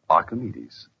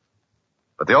 Archimedes.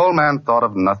 But the old man thought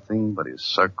of nothing but his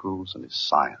circles and his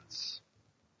science.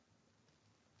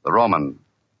 The Roman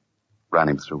ran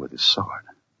him through with his sword.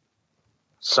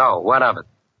 So, what of it?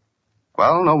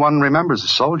 Well, no one remembers the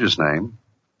soldier's name,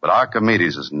 but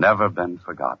Archimedes has never been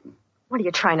forgotten. What are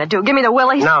you trying to do? Give me the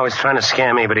willies? No, he's trying to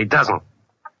scare me, but he doesn't.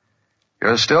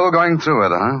 You're still going through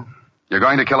it, huh? You're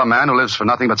going to kill a man who lives for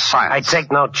nothing but science. I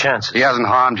take no chances. He hasn't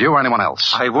harmed you or anyone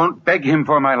else. I won't beg him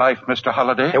for my life, Mr.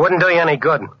 Holliday. It wouldn't do you any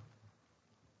good.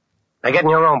 Now get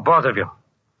in your room, both of you.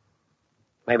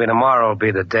 Maybe tomorrow will be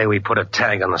the day we put a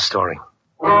tag on the story.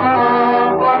 But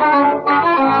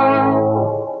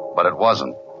it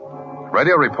wasn't.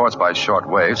 Radio reports by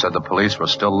shortwave said the police were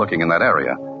still looking in that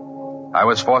area. I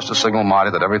was forced to signal Marty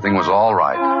that everything was all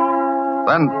right.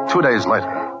 Then, 2 days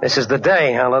later... This is the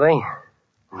day, Holliday.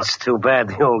 It's too bad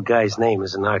the old guy's name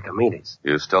isn't Archimedes.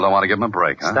 You still don't want to give him a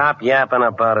break, huh? Stop yapping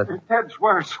about it. Ted's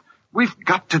worse. We've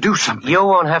got to do something. You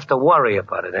won't have to worry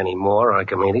about it anymore,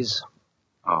 Archimedes.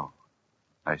 Oh,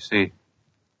 I see.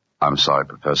 I'm sorry,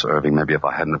 Professor Irving. Maybe if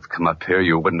I hadn't have come up here,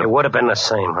 you wouldn't have... It would have been the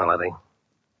same, Holliday.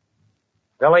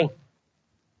 Billy?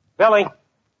 Billy?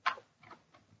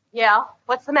 Yeah?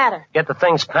 What's the matter? Get the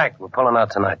things packed. We're pulling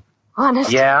out tonight. Honest?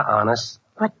 Yeah, honest.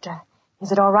 But,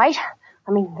 is it all right?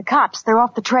 I mean, the cops, they're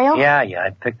off the trail? Yeah, I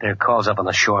picked their calls up on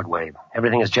the shortwave.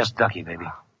 Everything is just ducky, baby.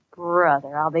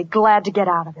 Brother, I'll be glad to get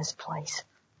out of this place.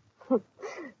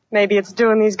 Maybe it's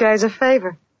doing these guys a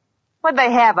favor. What'd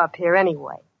they have up here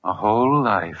anyway? A whole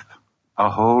life.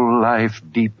 A whole life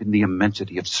deep in the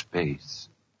immensity of space.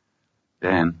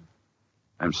 Dan,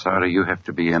 I'm sorry you have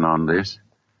to be in on this.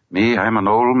 Me, I'm an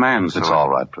old man, so... It's all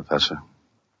right, Professor.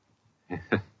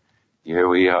 Here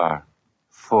we are.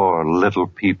 4 little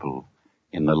people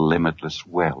in the limitless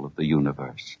well of the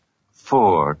universe.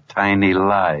 4 tiny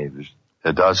lives.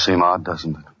 It does seem odd,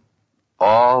 doesn't it?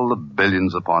 All the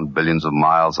billions upon billions of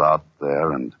miles out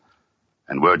there, and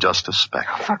we're just a speck.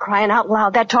 For crying out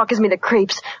loud, that talk gives me the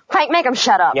creeps. Frank, make him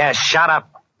shut up. Yeah, shut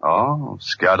up. Oh,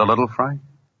 scared a little, Frank?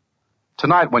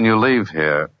 Tonight when you leave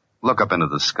here, look up into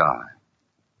the sky.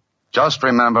 Just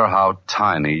remember how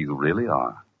tiny you really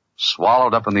are.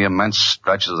 Swallowed up in the immense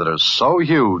stretches that are so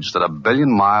huge that 1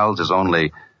 billion miles is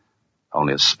only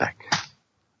a speck.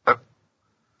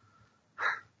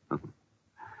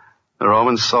 The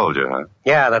Roman soldier, huh?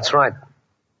 Yeah, that's right.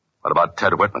 What about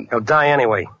Ted Whitman? He'll die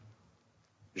anyway.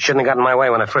 You shouldn't have gotten in my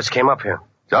way when I first came up here.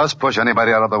 Just push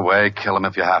anybody out of the way, kill him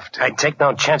if you have to. I take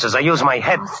no chances. I use my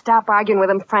head. Oh, stop arguing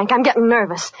with him, Frank. I'm getting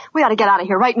nervous. We ought to get out of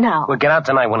here right now. We'll get out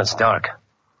tonight when it's dark.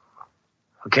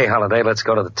 Okay, Holliday, let's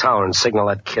go to the tower and signal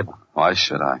that kid. Why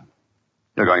should I?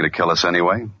 You're going to kill us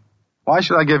anyway. Why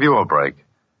should I give you a break?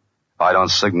 If I don't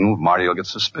signal, Marty will get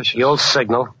suspicious. You'll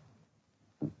signal.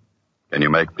 Can you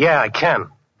make me? Yeah, I can.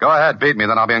 Go ahead, beat me,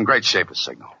 then I'll be in great shape to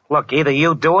signal. Look, either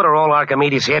you do it or old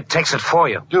Archimedes here takes it for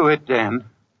you. Do it, Dan.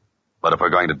 But if we're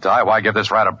going to die, why give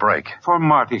this rat a break? For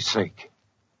Marty's sake.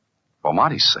 For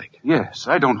Marty's sake? Yes,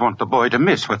 I don't want the boy to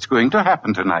miss what's going to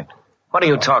happen tonight. What are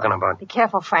you talking about? Be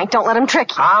careful, Frank. Don't let him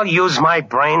trick you. I'll use my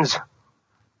brains.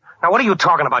 Now, what are you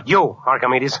talking about? You,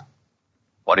 Archimedes.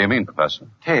 What do you mean, Professor?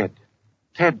 Ted.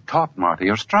 Ted taught Marty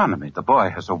astronomy. The boy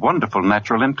has a wonderful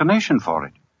natural inclination for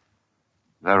it.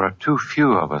 There are too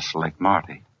few of us like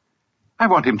Marty. I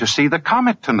want him to see the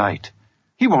comet tonight.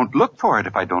 He won't look for it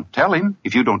if I don't tell him,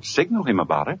 if you don't signal him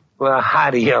about it. Well, how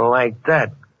do you like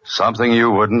that? Something you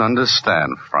wouldn't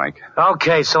understand, Frank.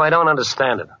 Okay, so I don't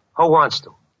understand it. Who wants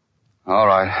to? All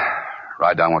right.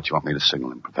 Write down what you want me to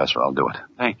signal him, Professor. I'll do it.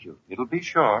 Thank you. It'll be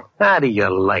short. How do you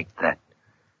like that?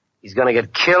 He's going to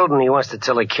get killed, and he wants to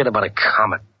tell a kid about a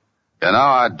comet. You know,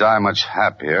 I'd die much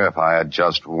happier if I had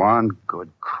just one good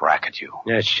crack at you.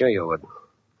 Yeah, sure you would.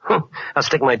 I'll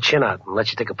stick my chin out and let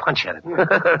you take a punch at it.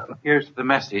 Here's the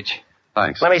message.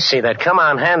 Thanks. Let me see that. Come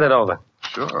on, hand it over.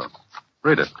 Sure.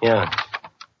 Read it. Yeah.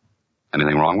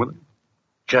 Anything wrong with it?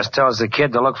 Just tells the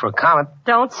kid to look for a comet.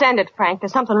 Don't send it, Frank.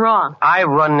 There's something wrong. I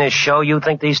run this show. You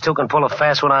think these two can pull a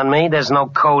fast one on me? There's no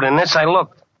code in this. I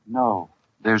looked. No,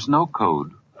 there's no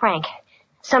code. Frank,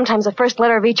 sometimes the first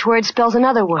letter of each word spells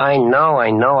another word. I know.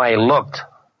 I looked.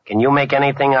 Can you make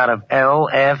anything out of L,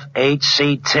 F, H,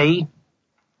 C, T?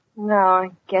 No,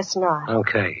 I guess not.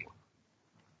 Okay.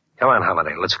 Come on,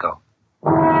 Holliday. Let's go.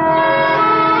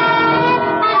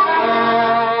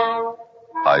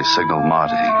 I signaled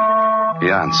Marty. He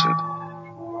answered.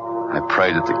 I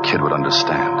prayed that the kid would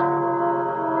understand.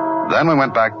 Then we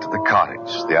went back to the cottage.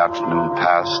 The afternoon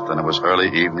passed, and it was early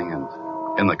evening, and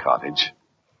in the cottage.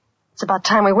 It's about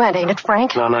time we went, ain't it,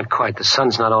 Frank? No, not quite. The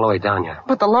sun's not all the way down yet.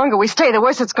 But the longer we stay, the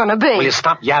worse it's going to be. Will you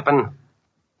stop yapping?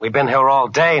 We've been here all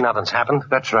day. Nothing's happened.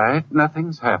 That's right.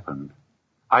 Nothing's happened.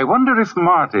 I wonder if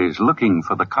Marty's looking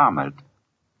for the comet.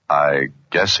 I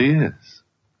guess he is.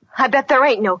 I bet there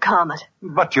ain't no comet.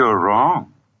 But you're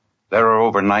wrong. There are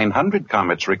over 900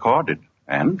 comets recorded,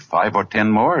 and 5 or 10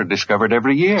 more are discovered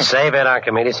every year. Save it,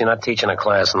 Archimedes. You're not teaching a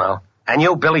class now. And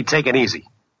you, Billy, take it easy.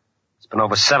 It's been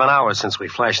over 7 hours since we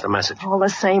flashed the message. All the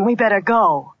same, we better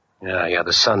go. Yeah,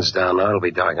 the sun's down now. It'll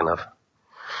be dark enough.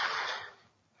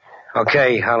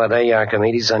 Okay, Holiday,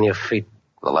 Archimedes, on your feet.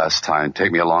 The last time,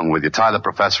 take me along with you. Tie the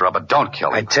professor up, but don't kill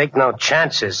him. I take no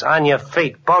chances. On your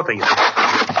feet, both of you.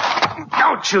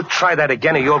 Don't you try that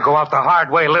again or you'll go out the hard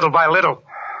way little by little.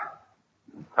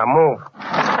 Now move.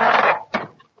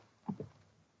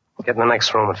 Get in the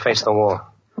next room and face the wall.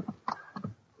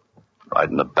 Right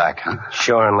in the back, huh?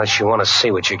 Sure, unless you want to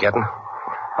see what you're getting.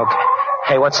 Okay.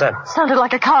 Hey, what's that? Sounded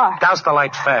like a car. Douse the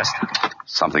light fast.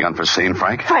 Something unforeseen,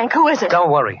 Frank? Frank, who is it? Don't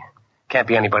worry. Can't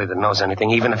be anybody that knows anything,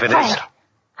 even if it Frank. is.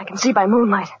 I can see by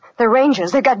moonlight. They're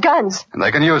rangers. They've got guns. And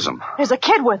they can use them. There's a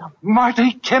kid with them.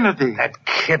 Marty Kennedy. That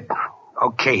kid.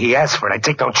 Okay, he asked for it. I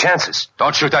take no chances.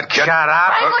 Don't shoot that kid. Shut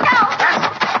up. Frank,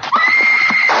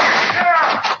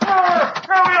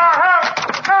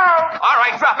 look out! All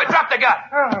right, drop it. Drop the gun.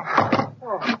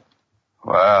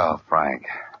 Well, Frank,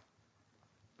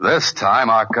 this time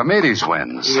Archimedes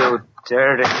wins. You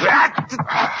dirty...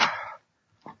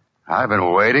 I've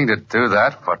been waiting to do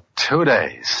that for 2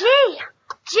 days.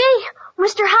 Gee,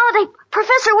 Mr. Holliday,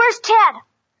 Professor, where's Ted?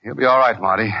 He'll be all right,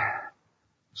 Marty. As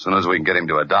soon as we can get him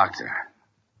to a doctor.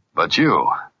 But you're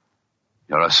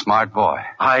a smart boy.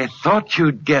 I thought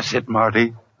you'd guess it,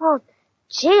 Marty. Oh,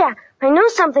 gee, I knew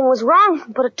something was wrong,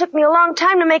 but it took me a long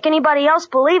time to make anybody else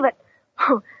believe it.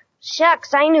 Oh,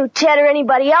 shucks, I knew Ted or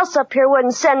anybody else up here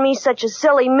wouldn't send me such a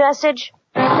silly message.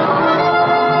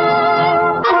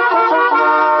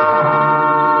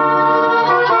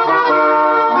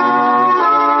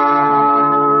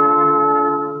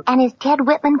 And is Ted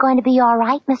Whitman going to be all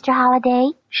right, Mr.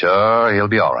 Holliday? Sure, he'll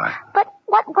be all right. But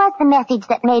what was the message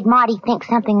that made Marty think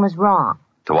something was wrong?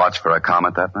 To watch for a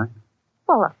comet that night?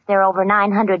 Well, if there are over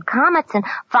 900 comets and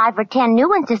 5 or 10 new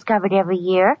ones discovered every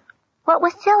year, what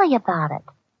was silly about it?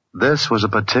 This was a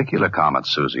particular comet,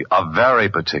 Susie. A very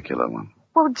particular one.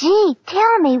 Well, gee,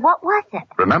 tell me, what was it?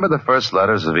 Remember the first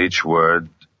letters of each word?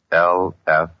 L,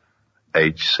 F,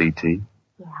 H, C, T?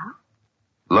 Yeah.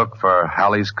 Look for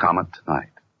Halley's Comet tonight.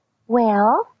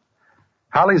 Well?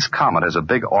 Halley's Comet is a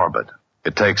big orbit.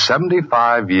 It takes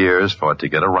 75 years for it to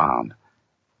get around.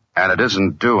 And it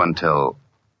isn't due until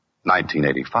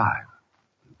 1985.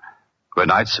 Good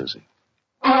night, Susie.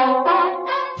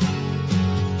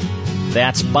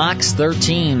 That's Box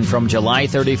 13 from July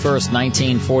 31st,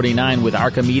 1949 with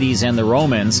Archimedes and the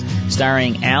Romans,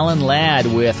 starring Alan Ladd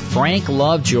with Frank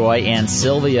Lovejoy and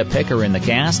Sylvia Picker in the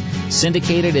cast.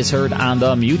 Syndicated is heard on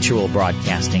the Mutual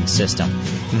Broadcasting System.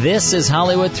 This is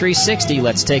Hollywood 360.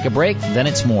 Let's take a break, then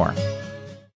it's more.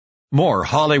 More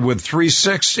Hollywood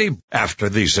 360 after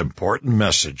these important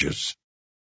messages.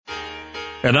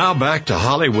 And now back to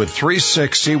Hollywood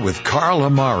 360 with Carl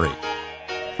Amari.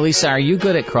 Lisa, are you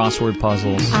good at crossword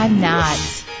puzzles? I'm not.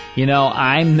 You know,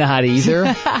 I'm not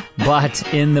either.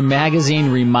 But in the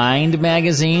magazine Remind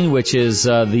magazine, which is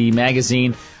the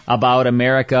magazine about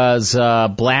America's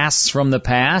blasts from the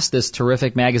past, this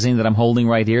terrific magazine that I'm holding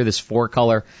right here, this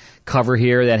 4-color cover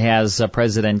here that has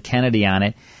President Kennedy on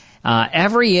it,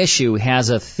 every issue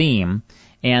has a theme,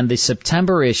 and the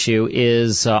September issue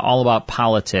is all about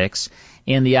politics.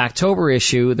 In the October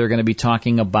issue, they're going to be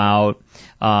talking about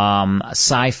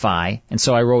sci-fi, and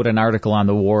so I wrote an article on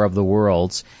the War of the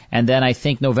Worlds. And then I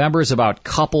think November is about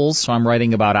couples, so I'm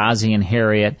writing about Ozzie and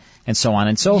Harriet, and so on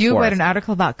and so forth. You wrote an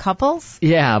article about couples?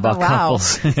 Yeah, about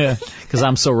couples, because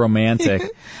I'm so romantic.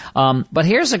 But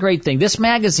here's the great thing. This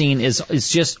magazine is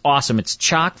just awesome. It's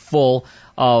chock full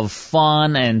of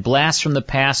fun and blasts from the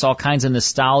past, all kinds of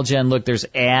nostalgia. And look, there's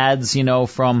ads,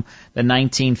 from the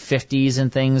 1950s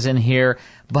and things in here.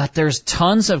 But there's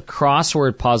tons of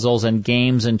crossword puzzles and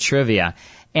games and trivia.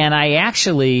 And I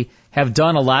actually have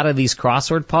done a lot of these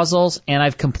crossword puzzles, and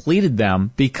I've completed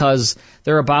them because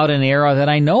they're about an era that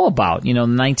I know about, the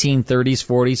 1930s,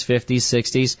 40s, 50s,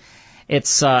 60s.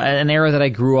 It's an era that I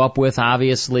grew up with,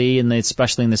 obviously, and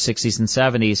especially in the 60s and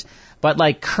 70s. But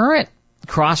like current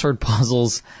crossword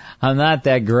puzzles, I'm not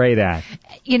that great at.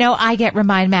 I get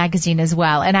Remind magazine as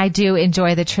well, and I do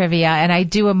enjoy the trivia, and I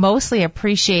do mostly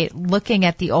appreciate looking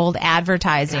at the old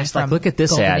advertising from look at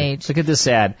this Golden ad. Age. Look at this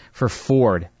ad for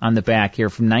Ford on the back here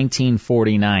from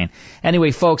 1949. Anyway,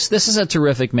 folks, this is a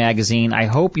terrific magazine. I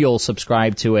hope you'll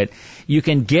subscribe to it. You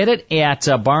can get it at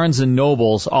Barnes &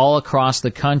 Nobles all across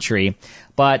the country.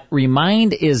 But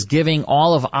Remind is giving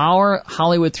all of our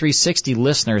Hollywood 360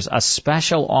 listeners a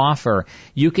special offer.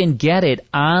 You can get it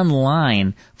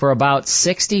online for about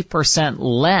 60%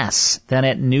 less than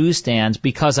at newsstands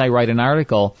because I write an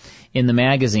article in the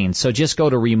magazine. So just go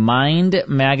to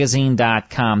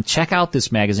remindmagazine.com. Check out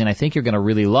this magazine. I think you're going to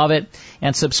really love it.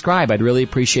 And subscribe. I'd really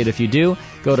appreciate if you do.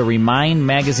 Go to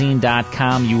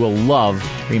remindmagazine.com. You will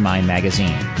love Remind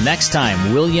Magazine. Next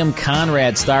time, William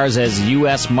Conrad stars as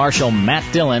U.S. Marshal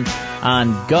Matt Dillon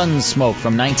on Gunsmoke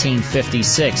from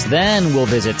 1956. Then we'll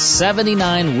visit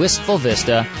 79 Wistful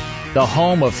Vista, the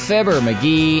home of Fibber,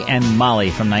 McGee, and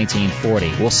Molly from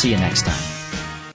 1940. We'll see you next time.